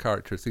 the male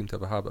characters seem to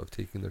have a habit of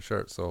taking their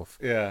shirts off.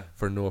 Yeah.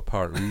 For no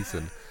apparent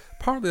reason.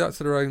 Partly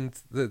that's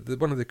around the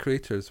one of the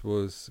creators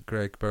was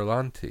Greg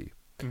Berlanti,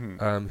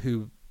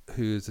 who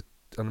is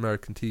an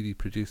American TV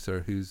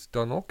producer who's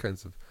done all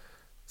kinds of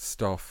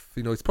stuff.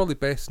 You know, he's probably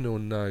best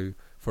known now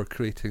for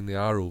creating the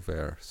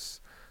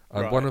Arrowverse,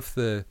 and Right. one of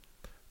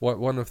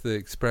the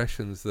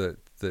expressions that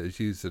is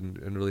used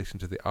in relation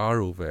to the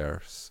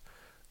Arrowverse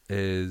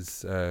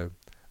is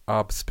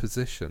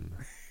absposition.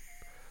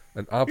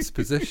 And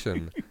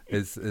absposition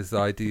is the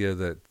idea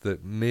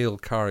that male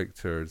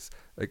characters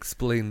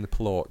explain the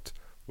plot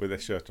With a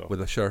shirt off.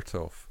 with a shirt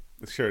off.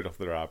 The shirt off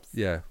their abs.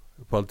 Yeah,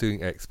 while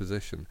doing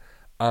exposition.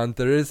 And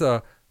there is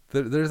an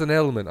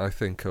element, I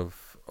think,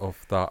 of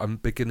that I'm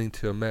beginning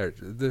to emerge.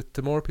 The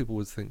Tomorrow People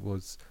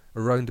was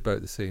around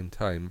about the same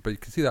time, but you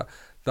can see that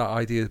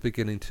idea is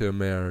beginning to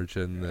emerge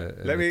in the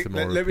Let me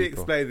People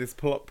explain this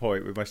plot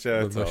point with my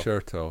shirt with off. my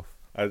shirt off.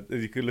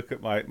 You can look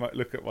at my But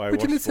you washboard.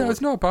 can say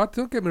it's not bad.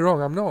 Don't get me wrong.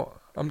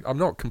 I'm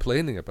not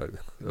complaining about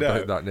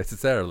that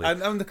necessarily.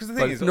 And because the But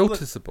thing it's is,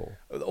 noticeable.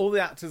 all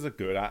the actors are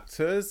good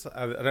actors.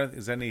 I don't think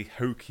there's any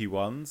hokey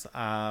ones.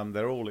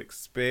 They're all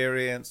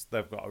experienced.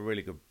 They've got a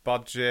really good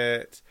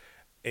budget.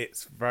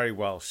 It's very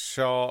well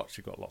shot.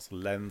 You've got lots of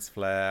lens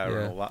flare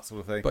and all that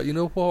sort of thing. But you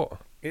know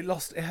what? It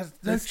has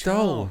no It's charm.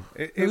 dull.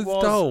 It's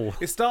dull.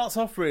 It starts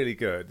off really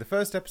good. The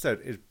first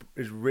episode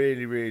is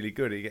really, really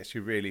good. It gets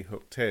you really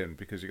hooked in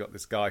because you got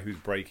this guy who's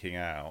breaking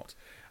out,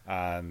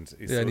 and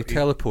he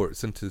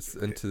teleports into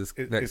this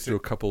next door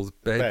couple's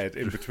bed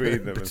in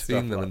between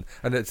them,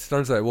 and it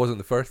turns out it wasn't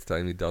the first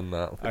time he'd done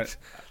that, which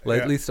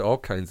led leads to all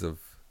kinds of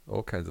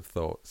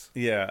thoughts.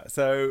 Yeah.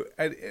 So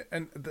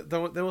and there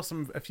were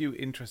a few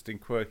interesting,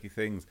 quirky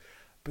things,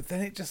 but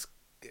then it just.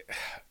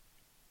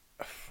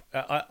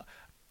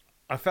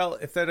 I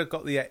felt if they'd have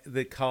got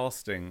the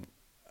casting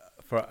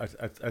for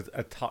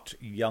a touch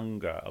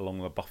younger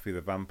along the Buffy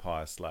the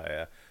Vampire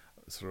Slayer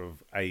sort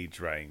of age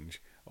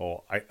range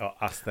or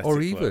aesthetic,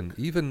 or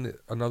even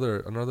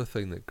another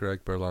thing that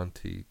Greg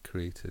Berlanti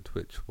created,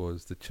 which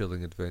was the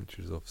Chilling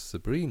Adventures of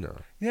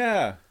Sabrina.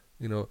 Yeah,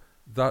 you know,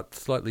 that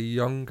slightly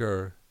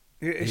younger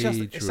it's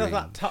age just range.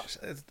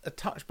 that a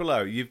touch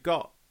below. You've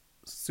got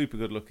super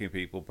good looking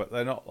people, but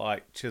they're not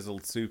like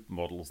chiseled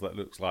supermodels that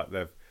looks like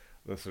they're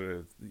sort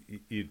of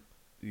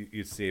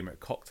you'd see them at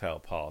cocktail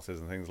parties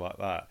and things like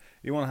that.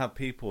 You want to have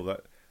people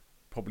that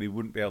probably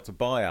wouldn't be able to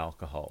buy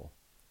alcohol,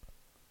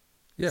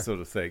 sort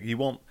of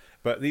thing.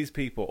 But these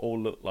people all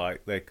look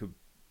like they could.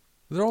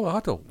 They're all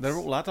adults. They're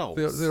all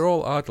adults. They're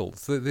all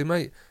adults. They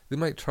might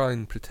try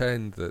and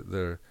pretend that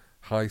they're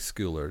high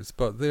schoolers,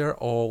 but they're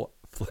all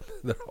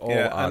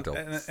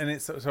adults. And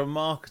it's sort of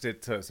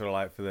marketed to sort of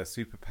like for their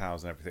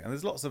superpowers and everything. And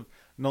there's lots of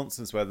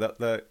nonsense where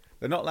they're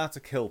not allowed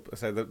to kill.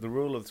 So the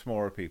rule of the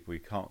Tomorrow People,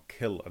 you can't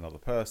kill another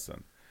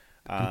person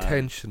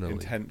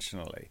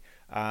intentionally,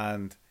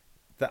 and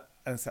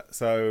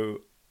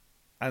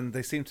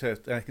they seem to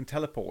they can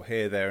teleport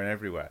here, there, and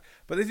everywhere.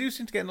 But they do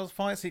seem to get in lots of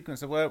fight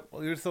sequences where you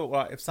would have thought,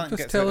 right, if something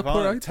gets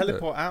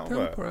teleport out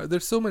of it.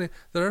 There's so many.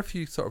 There are a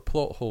few sort of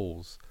plot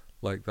holes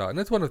like that, and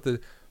it's one of the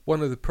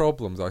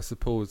problems, I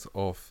suppose,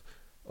 of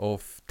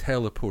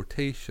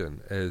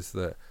teleportation is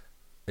that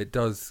it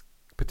does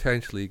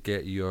potentially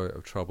get you out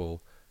of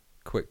trouble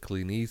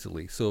quickly and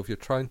easily. So if you're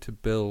trying to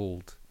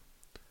build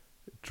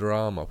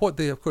drama, what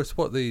they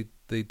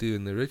do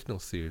in the original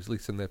series, at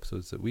least in the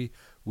episodes that we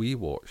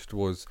watched,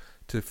 was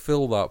to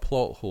fill that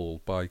plot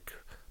hole by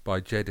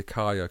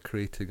Jedediah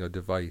creating a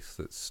device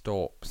that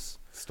stops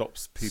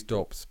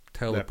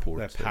teleporting.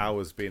 Their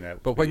powers being able.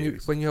 But when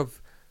you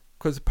have,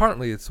 because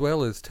apparently as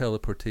well as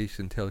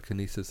teleportation,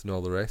 telekinesis, and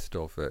all the rest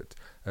of it,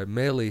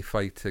 melee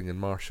fighting and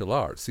martial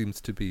arts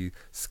seems to be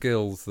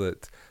skills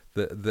that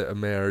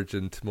emerge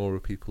in Tomorrow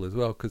People as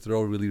well, because they're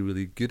all really,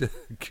 really good at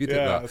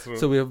that.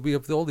 So we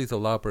have all these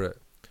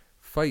elaborate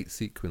fight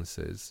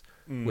sequences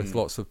with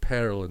lots of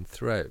peril and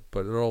threat,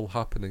 but they're all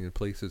happening in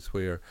places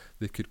where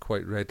they could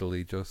quite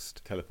readily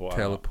just teleport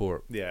out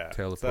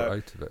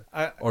of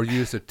it, or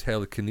use their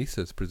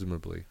telekinesis,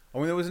 presumably. I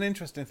mean, there was an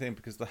interesting thing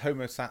because the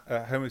Homo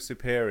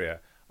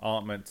superior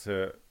aren't meant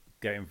to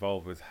get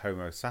involved with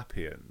Homo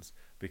sapiens,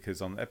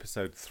 because on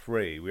episode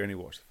 3, we only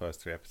watched the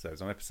first 3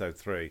 episodes. On episode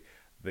 3,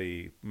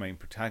 the main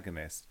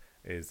protagonist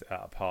is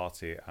at a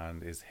party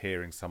and is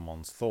hearing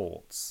someone's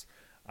thoughts,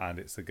 and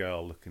it's a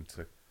girl looking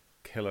to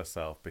kill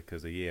herself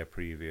because a year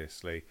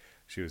previously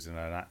she was in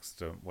an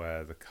accident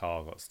where the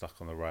car got stuck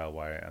on the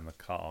railway and the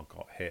car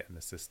got hit and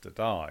the sister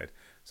died,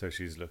 so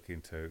she's looking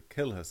to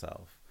kill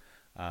herself,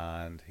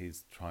 and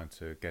he's trying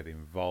to get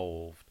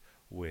involved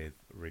with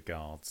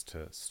regards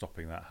to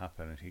stopping that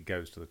happen. And he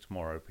goes to the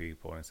Tomorrow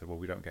People and he said, well,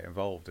 we don't get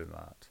involved in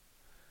that,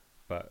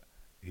 but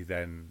he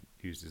then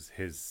uses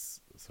his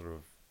sort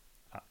of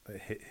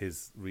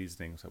his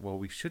reasoning was like, well,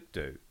 we should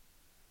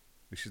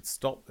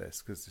stop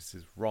this because this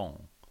is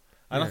wrong.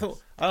 And Yes.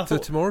 I thought So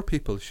Tomorrow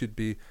People should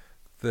be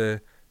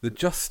the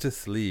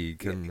Justice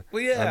League and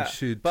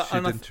should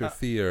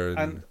interfere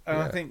and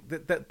I think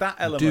that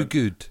element do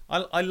good.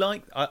 I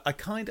like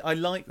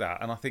that,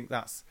 and I think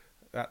that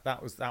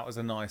was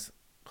a nice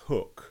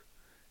hook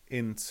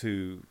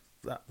into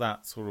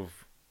that sort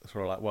of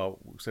like, well,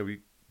 so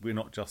we're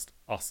not just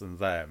us and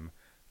them,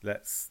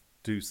 let's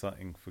do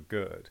something for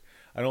good.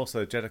 And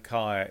also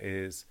Jedediah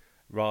is,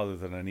 rather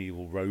than an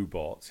evil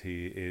robot,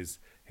 he's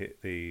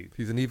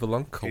an evil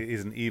uncle. He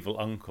is an evil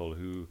uncle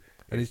who,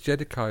 and he's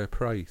Jedediah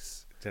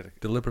Price,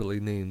 deliberately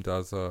named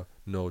as a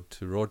nod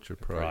to Roger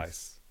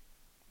Price.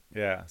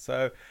 Yeah,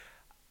 so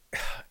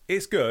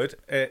it's good.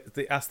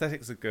 The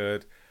aesthetics are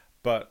good,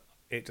 but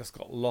it just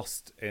got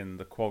lost in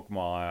the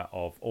quagmire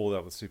of all the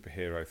other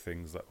superhero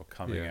things that were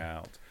coming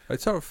out. I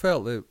sort of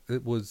felt that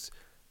it was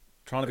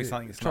trying to be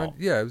something it's not.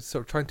 Yeah, it was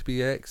sort of trying to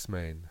be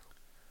X-Men.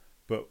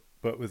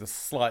 But with a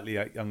slightly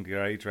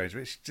younger age range,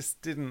 which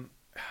just didn't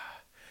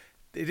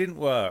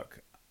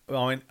work.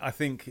 I mean, I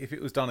think if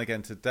it was done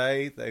again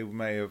today, they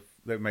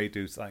may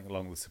do something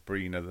along with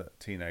Sabrina, the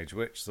Teenage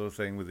Witch sort of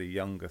thing, with a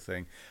younger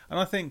thing. And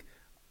I think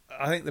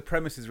the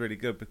premise is really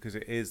good because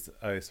it is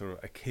a sort of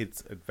a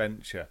kid's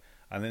adventure,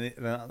 and then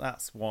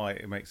that's why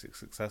it makes it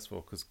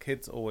successful, because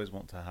kids always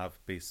want to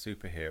be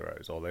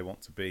superheroes, or they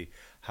want to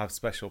have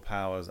special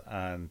powers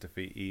and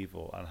defeat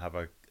evil and have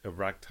a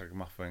ragtag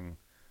muffin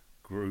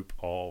group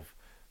of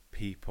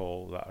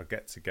people that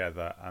get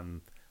together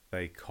and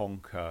they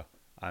conquer,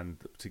 and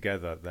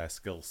together their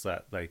skill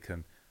set they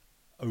can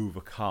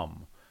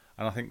overcome.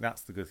 And I think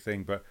that's the good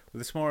thing. But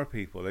with the Tomorrow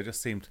People, they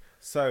just seemed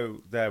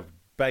their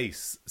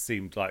base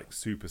seemed like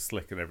super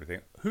slick and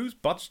everything. Who's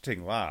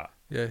budgeting that?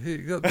 Yeah,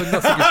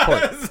 that's a good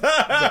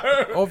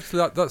point.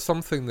 Obviously, that's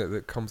something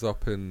that comes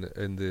up in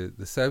the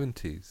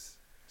 70s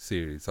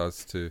series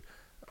as to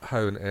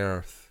how on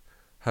earth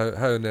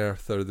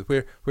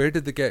are where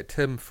did they get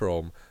Tim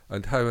from,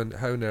 and how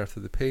on earth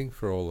are they paying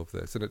for all of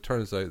this? And it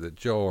turns out that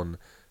John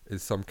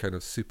is some kind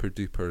of super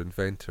duper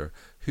inventor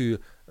who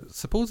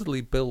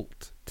supposedly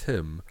built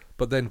Tim,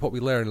 but then what we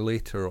learn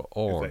later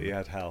on is that he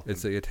had help.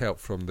 Is that he had help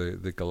from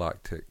the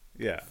Galactic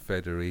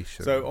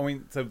Federation. So I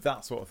mean,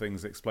 that sort of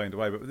thing's explained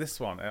away. But with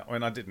this one, I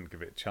mean, I didn't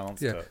give it a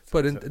chance.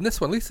 But in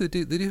this one, at least they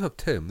do have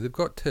Tim. They've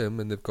got Tim,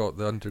 and they've got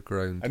the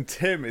underground. And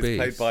Tim is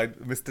played by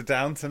Mr.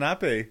 Downton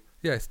Abbey.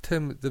 Yes,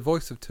 Tim. The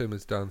voice of Tim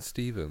is Dan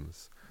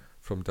Stevens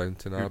from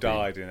Downton Abbey, who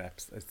died in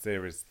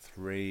series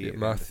 3.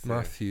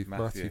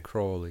 Matthew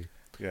Crawley.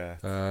 Yeah.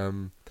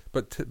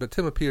 But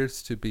Tim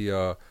appears to be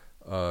an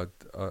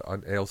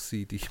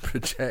LCD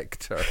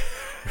projector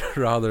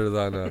rather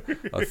than a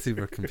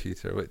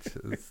supercomputer, which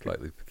is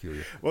slightly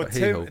peculiar. Well,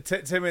 Tim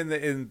in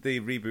the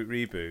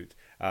reboot,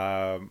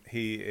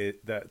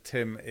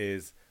 Tim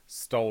is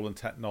stolen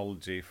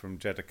technology from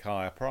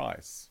Jedediah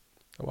Price.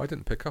 Oh, I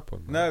didn't pick up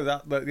on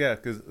that. No,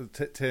 because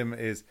Tim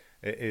is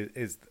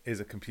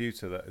a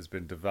computer that has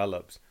been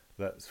developed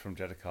that's from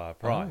Jedediah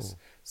Price. Oh.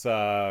 So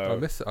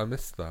I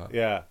missed that.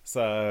 Yeah,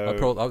 so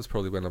that was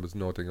probably when I was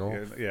nodding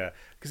off. Yeah,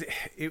 because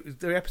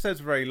the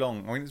episodes were very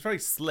long. I mean, it's very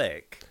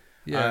slick.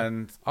 Yeah,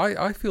 and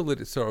I feel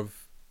that it sort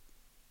of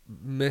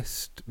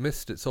missed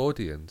its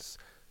audience.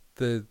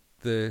 It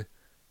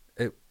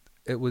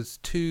was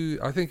too.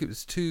 I think it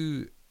was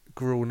too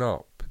grown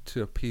up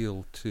to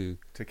appeal to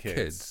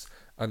kids,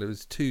 and it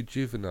was too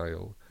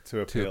juvenile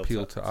to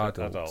appeal to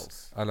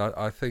adults. And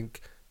I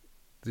think,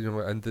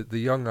 and the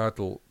young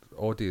adult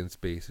audience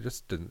base, I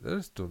just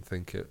don't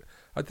think it.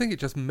 I think it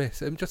just missed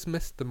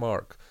the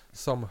mark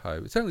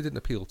somehow. It certainly didn't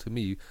appeal to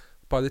me.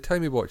 By the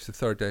time we watched the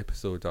third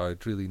episode, I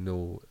had really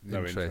no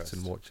interest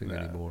in watching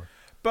anymore.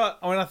 But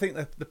I mean, I think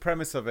the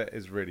premise of it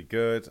is really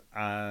good,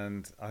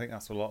 and I think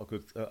that's a lot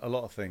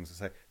of things to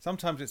say.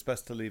 Sometimes it's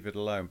best to leave it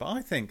alone, but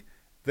I think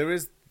there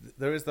is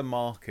the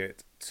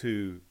market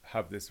to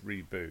have this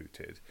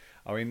rebooted.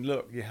 I mean,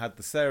 look, you had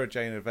the Sarah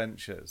Jane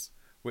Adventures,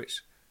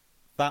 which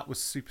that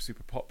was super,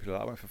 super popular.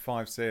 That went for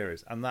 5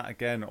 series, and that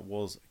again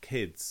was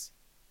kids.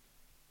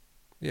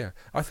 Yeah,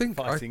 I think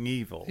fighting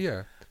evil.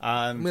 Yeah,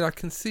 and I mean, I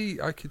could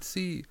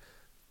see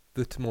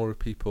the Tomorrow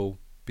People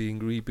being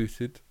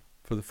rebooted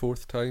for the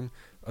 4th time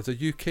as a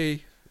UK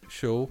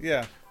show.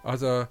 Yeah,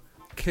 as a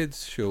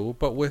kids show,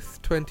 but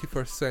with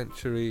 21st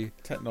century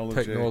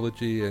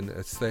technology and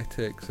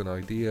aesthetics and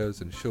ideas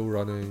and show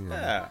running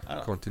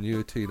and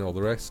continuity and all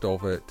the rest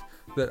of it.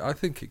 That I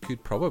think it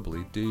could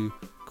probably do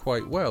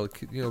quite well. It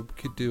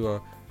could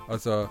do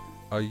as a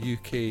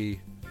UK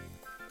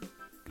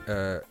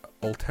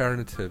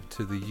alternative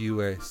to the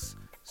US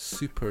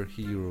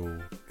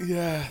superhero.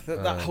 Yeah,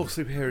 that whole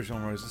superhero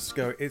genre is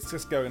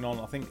just going on.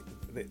 I think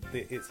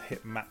it's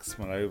hit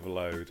maximum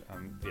overload,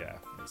 and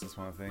it's just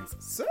one of the things.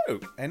 So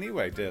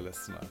anyway, dear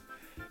listener,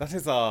 that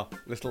is our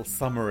little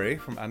summary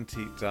from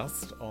Antique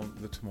Dust on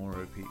the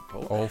Tomorrow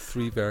People. All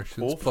three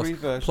versions.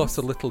 Plus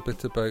a little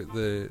bit about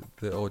the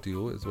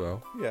audio as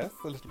well. Yes,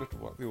 a little bit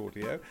about the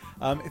audio.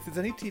 If there's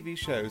any TV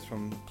shows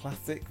from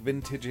classic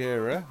vintage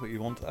era that you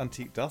want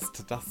Antique Dust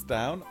to dust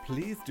down,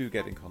 please do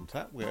get in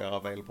contact. We are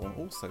available on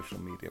all social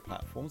media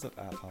platforms at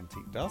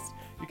Antique Dust.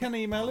 You can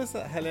email us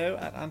at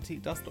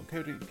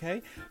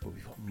hello@antiquedust.co.uk, but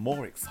we've got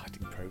more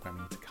exciting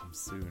programming to come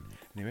soon.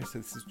 Anyway, so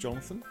this is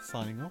Jonathan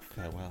signing off.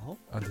 Farewell.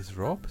 And this is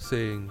Rob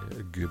saying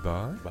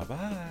goodbye.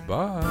 Bye-bye.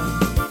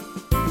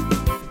 Bye.